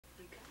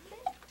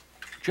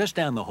Just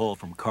down the hall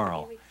from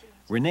Carl,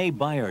 Renne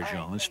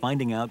Baillargeon is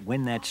finding out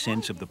when that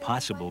sense of the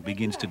possible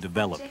begins to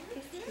develop.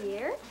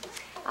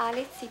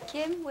 Let's see,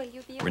 Kim, will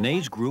you be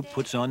Renne's group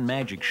puts on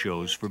magic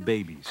shows for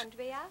babies,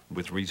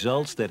 with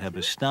results that have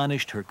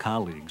astonished her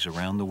colleagues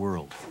around the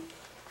world.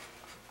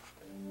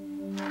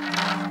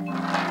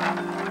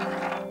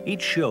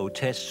 Each show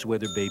tests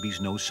whether babies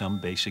know some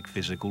basic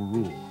physical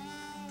rule,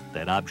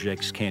 that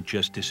objects can't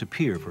just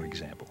disappear, for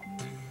example.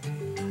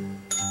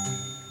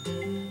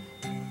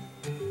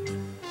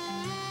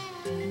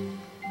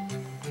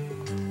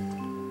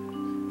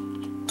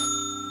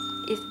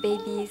 If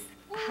babies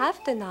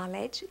have the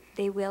knowledge,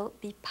 they will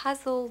be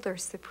puzzled or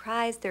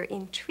surprised or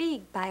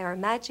intrigued by our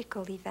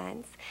magical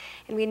events.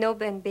 And we know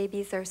when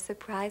babies are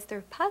surprised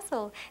or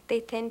puzzled, they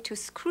tend to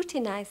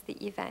scrutinize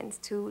the events,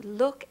 to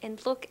look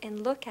and look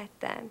and look at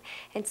them.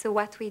 And so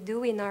what we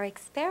do in our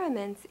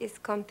experiments is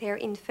compare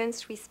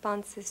infants'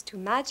 responses to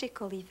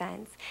magical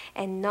events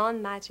and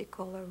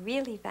non-magical or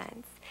real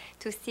events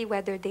to see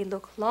whether they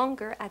look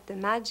longer at the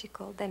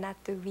magical than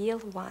at the real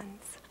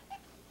ones.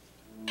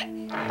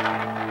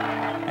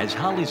 As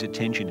Holly's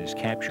attention is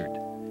captured,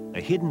 a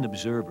hidden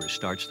observer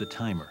starts the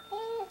timer.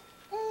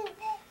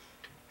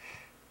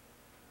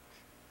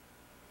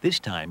 This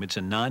time, it's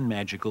a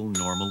non-magical,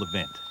 normal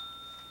event.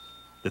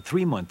 The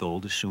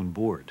 3-month-old is soon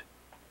bored.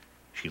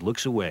 She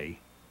looks away,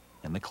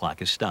 and the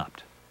clock is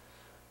stopped.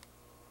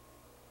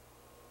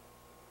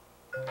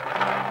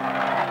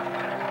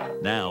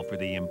 Now for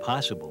the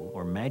impossible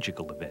or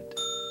magical event.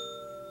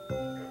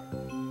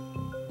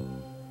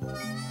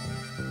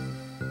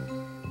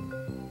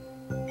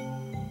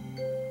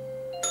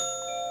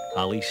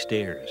 Holly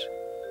stares.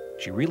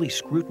 She really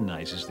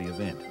scrutinizes the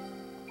event.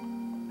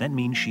 That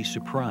means she's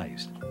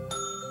surprised.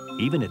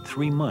 Even at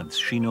 3 months,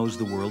 she knows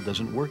the world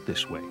doesn't work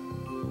this way.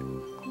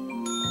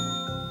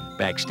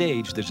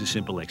 Backstage, there's a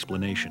simple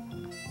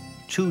explanation.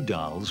 2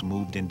 dolls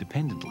moved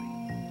independently.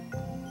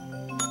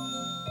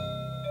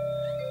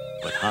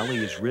 But Holly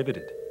is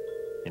riveted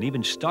and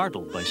even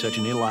startled by such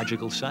an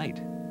illogical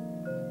sight.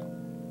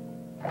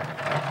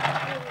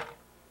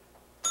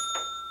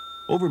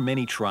 Over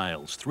many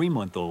trials,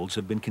 3-month-olds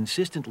have been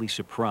consistently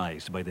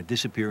surprised by the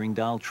disappearing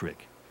doll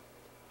trick.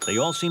 They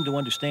all seem to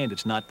understand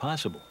it's not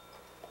possible.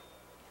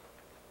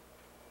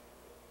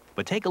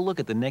 But take a look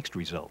at the next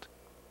result.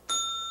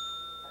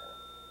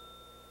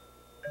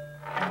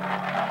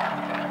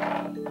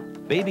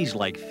 Babies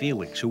like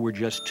Felix, who were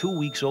just 2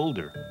 weeks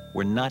older,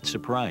 were not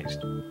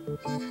surprised.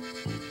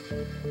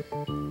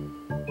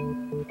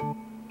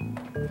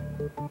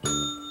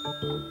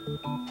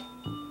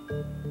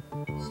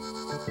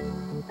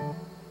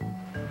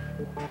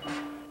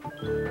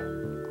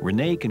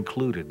 Renne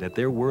concluded that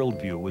their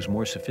worldview was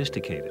more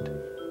sophisticated.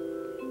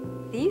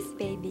 These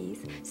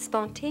babies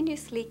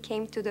spontaneously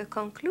came to the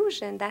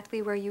conclusion that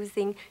we were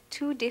using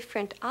 2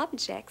 different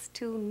objects,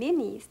 2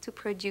 minis, to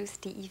produce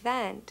the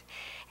event.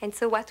 And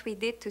so what we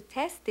did to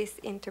test this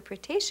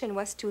interpretation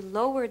was to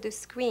lower the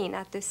screen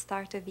at the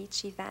start of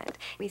each event.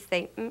 We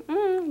say,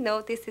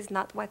 no, this is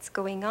not what's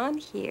going on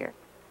here.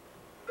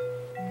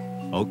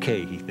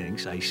 Okay, he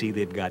thinks, I see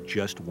they've got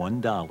just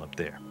 1 doll up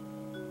there.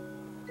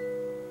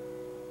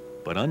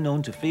 But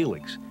unknown to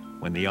Felix,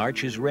 when the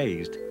arch is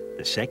raised,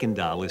 the second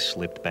doll is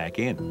slipped back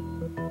in.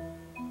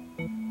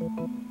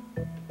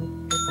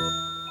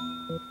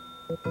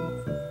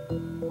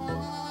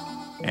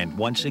 And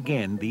once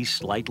again, these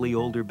slightly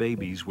older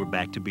babies were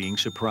back to being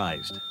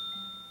surprised,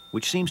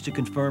 which seems to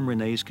confirm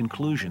Renne's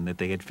conclusion that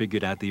they had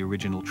figured out the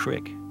original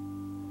trick.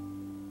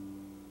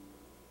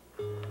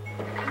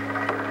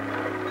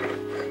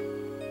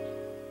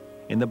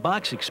 In the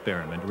box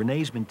experiment,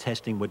 Renne's been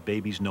testing what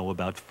babies know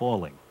about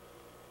falling.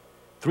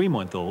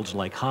 3-month-olds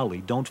like Holly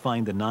don't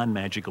find the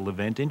non-magical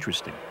event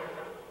interesting.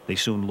 They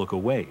soon look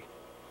away.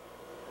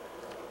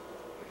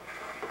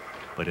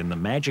 But in the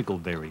magical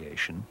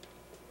variation,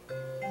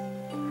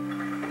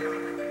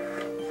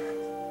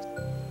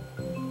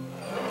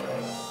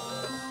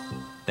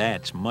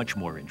 that's much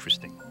more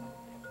interesting,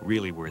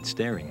 really worth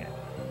staring at.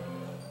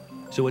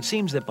 So it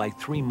seems that by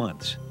 3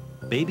 months,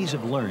 babies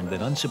have learned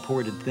that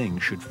unsupported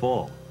things should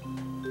fall.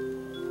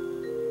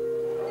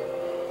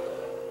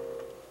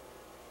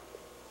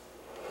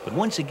 But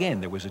once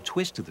again, there was a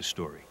twist to the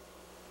story.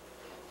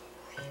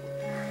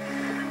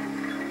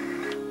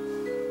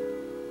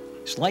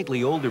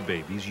 Slightly older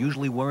babies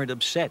usually weren't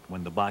upset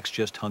when the box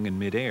just hung in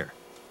midair.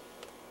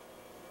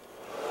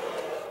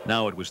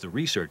 Now it was the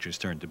researchers'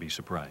 turn to be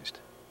surprised.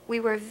 We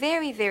were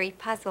very, very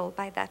puzzled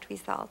by that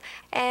result.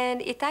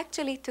 And it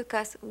actually took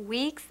us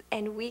weeks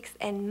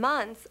and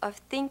months of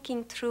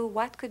thinking through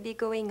what could be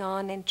going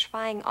on and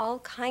trying all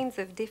kinds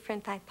of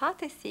different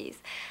hypotheses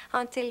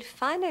until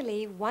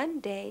finally one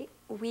day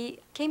we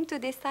came to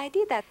this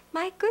idea that,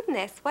 my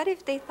goodness, what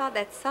if they thought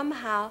that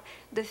somehow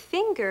the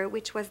finger,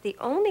 which was the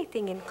only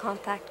thing in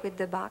contact with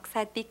the box,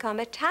 had become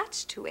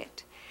attached to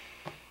it?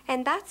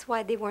 And that's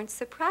why they weren't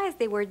surprised.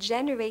 They were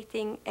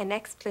generating an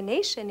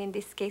explanation, in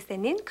this case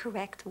an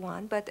incorrect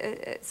one, but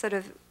a sort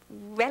of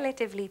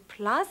relatively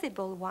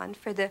plausible one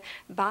for the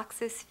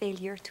box's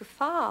failure to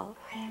fall.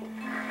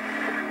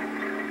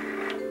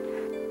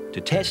 To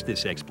test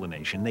this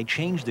explanation, they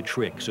changed the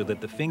trick so that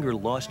the finger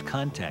lost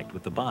contact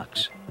with the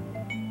box.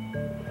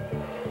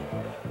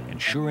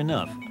 And sure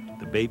enough,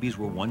 the babies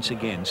were once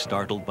again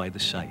startled by the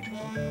sight.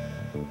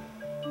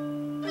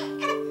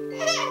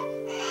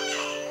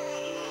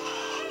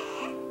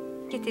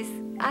 It is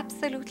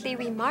absolutely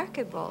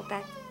remarkable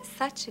that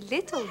such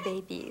little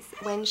babies,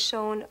 when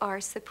shown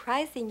our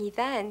surprising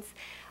events,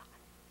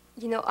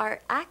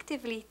 are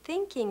actively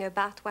thinking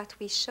about what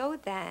we show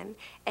them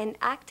and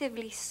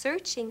actively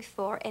searching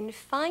for and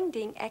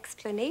finding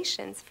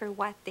explanations for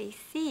what they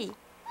see.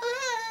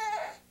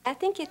 I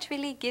think it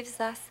really gives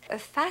us a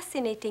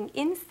fascinating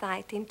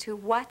insight into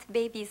what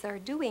babies are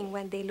doing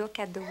when they look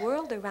at the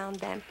world around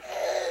them.